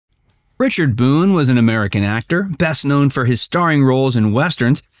Richard Boone was an American actor, best known for his starring roles in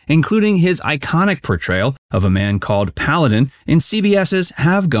westerns, including his iconic portrayal of a man called Paladin in CBS's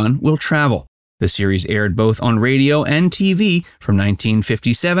Have Gun, Will Travel. The series aired both on radio and TV from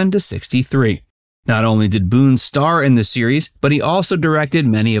 1957 to 63. Not only did Boone star in the series, but he also directed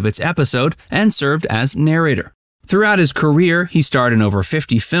many of its episodes and served as narrator. Throughout his career, he starred in over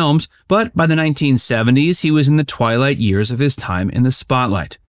 50 films, but by the 1970s, he was in the twilight years of his time in the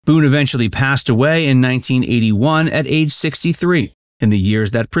spotlight. Boone eventually passed away in 1981 at age 63. In the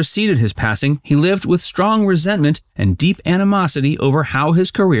years that preceded his passing, he lived with strong resentment and deep animosity over how his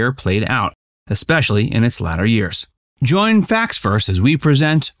career played out, especially in its latter years. Join Facts First as we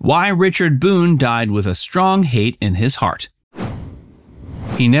present why Richard Boone died with a strong hate in his heart.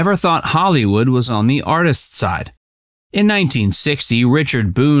 He never thought Hollywood was on the artist's side. In 1960,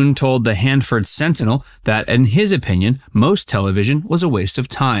 Richard Boone told the Hanford Sentinel that, in his opinion, most television was a waste of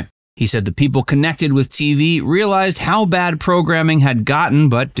time. He said the people connected with TV realized how bad programming had gotten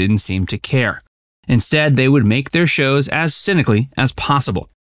but didn't seem to care. Instead, they would make their shows as cynically as possible.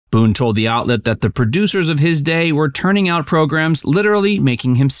 Boone told the outlet that the producers of his day were turning out programs literally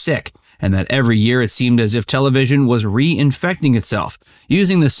making him sick, and that every year it seemed as if television was reinfecting itself,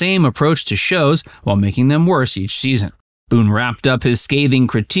 using the same approach to shows while making them worse each season. Boone wrapped up his scathing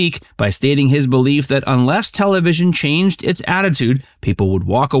critique by stating his belief that unless television changed its attitude, people would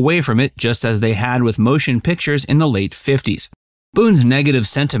walk away from it just as they had with motion pictures in the late 50s. Boone's negative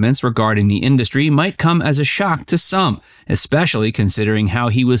sentiments regarding the industry might come as a shock to some, especially considering how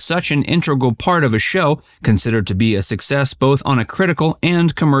he was such an integral part of a show considered to be a success both on a critical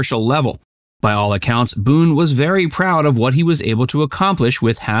and commercial level. By all accounts, Boone was very proud of what he was able to accomplish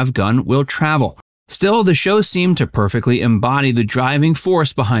with Have Gun, Will Travel. Still, the show seemed to perfectly embody the driving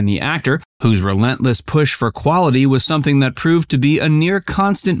force behind the actor, whose relentless push for quality was something that proved to be a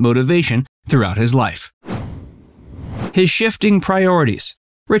near-constant motivation throughout his life. His shifting priorities.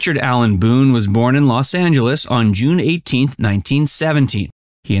 Richard Allen Boone was born in Los Angeles on June 18, 1917.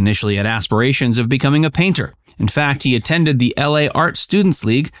 He initially had aspirations of becoming a painter. In fact, he attended the LA Art Students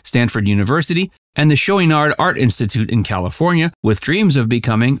League, Stanford University, and the Chouinard Art Institute in California with dreams of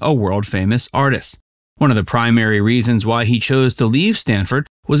becoming a world-famous artist. One of the primary reasons why he chose to leave Stanford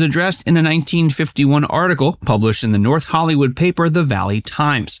was addressed in a 1951 article published in the North Hollywood paper The Valley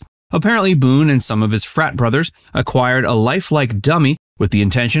Times. Apparently, Boone and some of his frat brothers acquired a lifelike dummy with the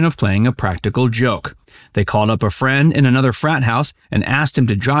intention of playing a practical joke. They called up a friend in another frat house and asked him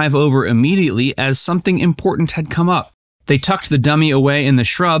to drive over immediately as something important had come up. They tucked the dummy away in the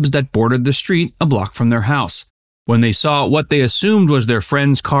shrubs that bordered the street a block from their house. When they saw what they assumed was their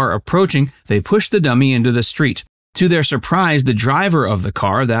friend's car approaching, they pushed the dummy into the street. To their surprise, the driver of the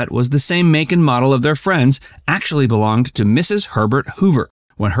car, that was the same make and model of their friends, actually belonged to Mrs. Herbert Hoover.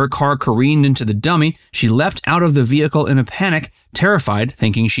 When her car careened into the dummy, she leapt out of the vehicle in a panic, terrified,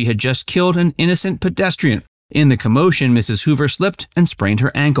 thinking she had just killed an innocent pedestrian. In the commotion, Mrs. Hoover slipped and sprained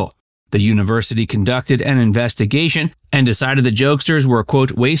her ankle. The university conducted an investigation and decided the jokesters were,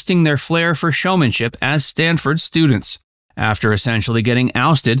 quote, wasting their flair for showmanship as Stanford students. After essentially getting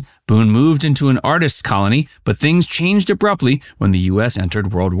ousted, Boone moved into an artist colony, but things changed abruptly when the U.S.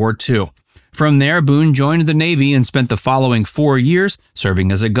 entered World War II. From there, Boone joined the Navy and spent the following 4 years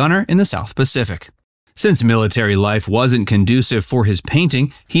serving as a gunner in the South Pacific. Since military life wasn't conducive for his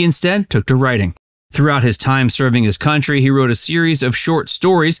painting, he instead took to writing. Throughout his time serving his country, he wrote a series of short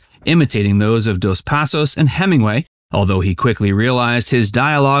stories imitating those of Dos Passos and Hemingway, although he quickly realized his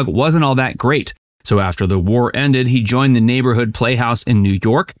dialogue wasn't all that great. So after the war ended, he joined the neighborhood playhouse in New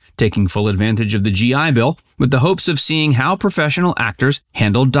York, taking full advantage of the GI Bill, with the hopes of seeing how professional actors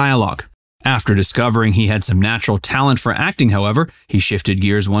handled dialogue. After discovering he had some natural talent for acting, however, he shifted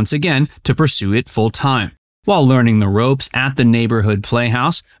gears once again to pursue it full-time. While learning the ropes at the neighborhood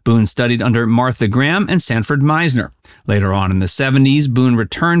playhouse, Boone studied under Martha Graham and Sanford Meisner. Later on in the 70s, Boone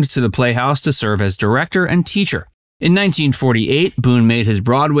returned to the playhouse to serve as director and teacher. In 1948, Boone made his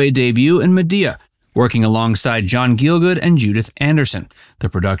Broadway debut in Medea, working alongside John Gielgud and Judith Anderson. The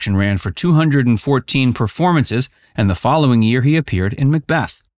production ran for 214 performances, and the following year he appeared in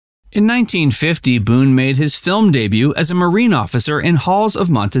Macbeth. In 1950, Boone made his film debut as a Marine officer in Halls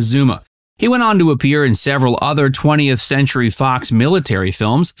of Montezuma. He went on to appear in several other 20th Century Fox military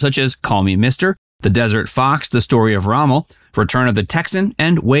films such as Call Me Mister, The Desert Fox, The Story of Rommel, Return of the Texan,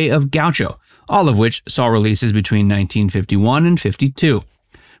 and Way of Gaucho, all of which saw releases between 1951 and 52.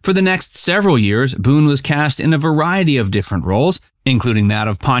 For the next several years, Boone was cast in a variety of different roles, including that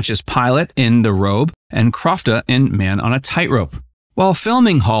of Pontius Pilate in The Robe and Crofta in Man on a Tightrope. While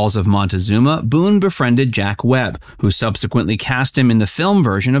filming Halls of Montezuma, Boone befriended Jack Webb, who subsequently cast him in the film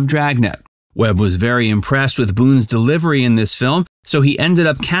version of Dragnet. Webb was very impressed with Boone's delivery in this film, so he ended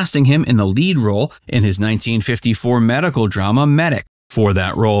up casting him in the lead role in his 1954 medical drama Medic. For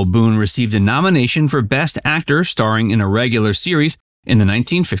that role, Boone received a nomination for Best Actor starring in a regular series in the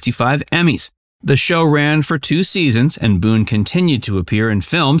 1955 Emmys. The show ran for 2 seasons, and Boone continued to appear in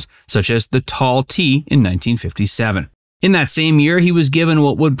films such as The Tall T in 1957. In that same year, he was given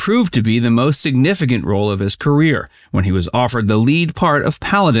what would prove to be the most significant role of his career, when he was offered the lead part of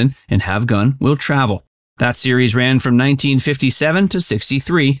Paladin in Have Gun, Will Travel. That series ran from 1957 to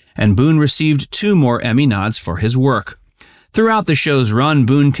 63, and Boone received 2 more Emmy nods for his work. Throughout the show's run,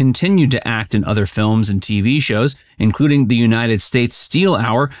 Boone continued to act in other films and TV shows, including the United States Steel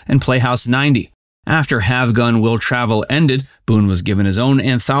Hour and Playhouse 90. After Have Gun, Will Travel ended, Boone was given his own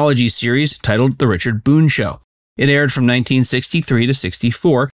anthology series titled The Richard Boone Show. It aired from 1963 to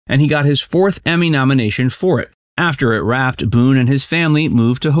 64, and he got his 4th Emmy nomination for it. After it wrapped, Boone and his family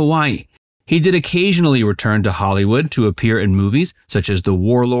moved to Hawaii. He did occasionally return to Hollywood to appear in movies such as The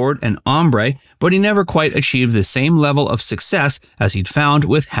Warlord and Hombre, but he never quite achieved the same level of success as he'd found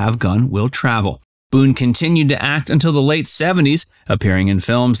with Have Gun, Will Travel. Boone continued to act until the late 70s, appearing in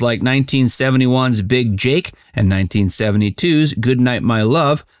films like 1971's Big Jake and 1972's Goodnight My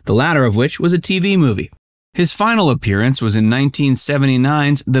Love, the latter of which was a TV movie. His final appearance was in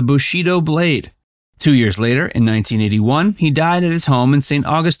 1979's The Bushido Blade. 2 years later, in 1981, he died at his home in St.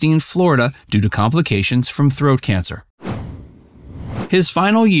 Augustine, Florida, due to complications from throat cancer. His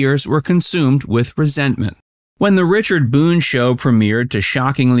final years were consumed with resentment. When The Richard Boone Show premiered to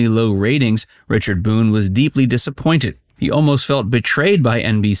shockingly low ratings, Richard Boone was deeply disappointed. He almost felt betrayed by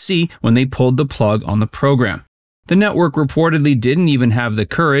NBC when they pulled the plug on the program. The network reportedly didn't even have the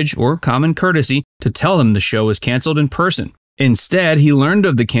courage or common courtesy to tell him the show was canceled in person. Instead, he learned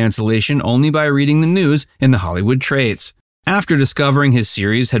of the cancellation only by reading the news in the Hollywood trades. After discovering his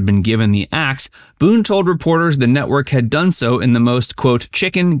series had been given the axe, Boone told reporters the network had done so in the most, quote,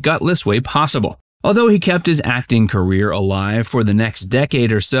 chicken, gutless way possible. Although he kept his acting career alive for the next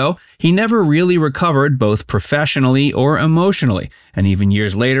decade or so, he never really recovered both professionally or emotionally, and even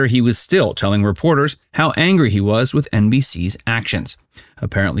years later he was still telling reporters how angry he was with NBC's actions.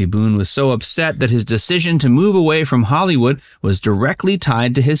 Apparently, Boone was so upset that his decision to move away from Hollywood was directly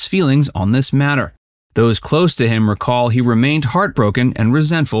tied to his feelings on this matter. Those close to him recall he remained heartbroken and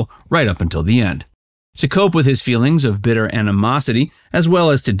resentful right up until the end. To cope with his feelings of bitter animosity, as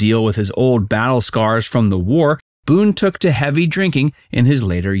well as to deal with his old battle scars from the war, Boone took to heavy drinking in his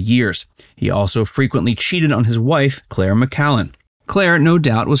later years. He also frequently cheated on his wife, Claire McCallan. Claire, no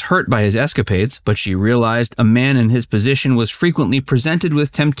doubt, was hurt by his escapades, but she realized a man in his position was frequently presented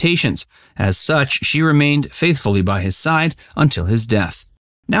with temptations. As such, she remained faithfully by his side until his death.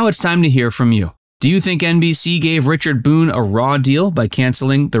 Now it's time to hear from you. Do you think NBC gave Richard Boone a raw deal by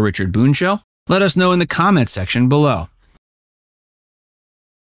canceling The Richard Boone Show? Let us know in the comments section below.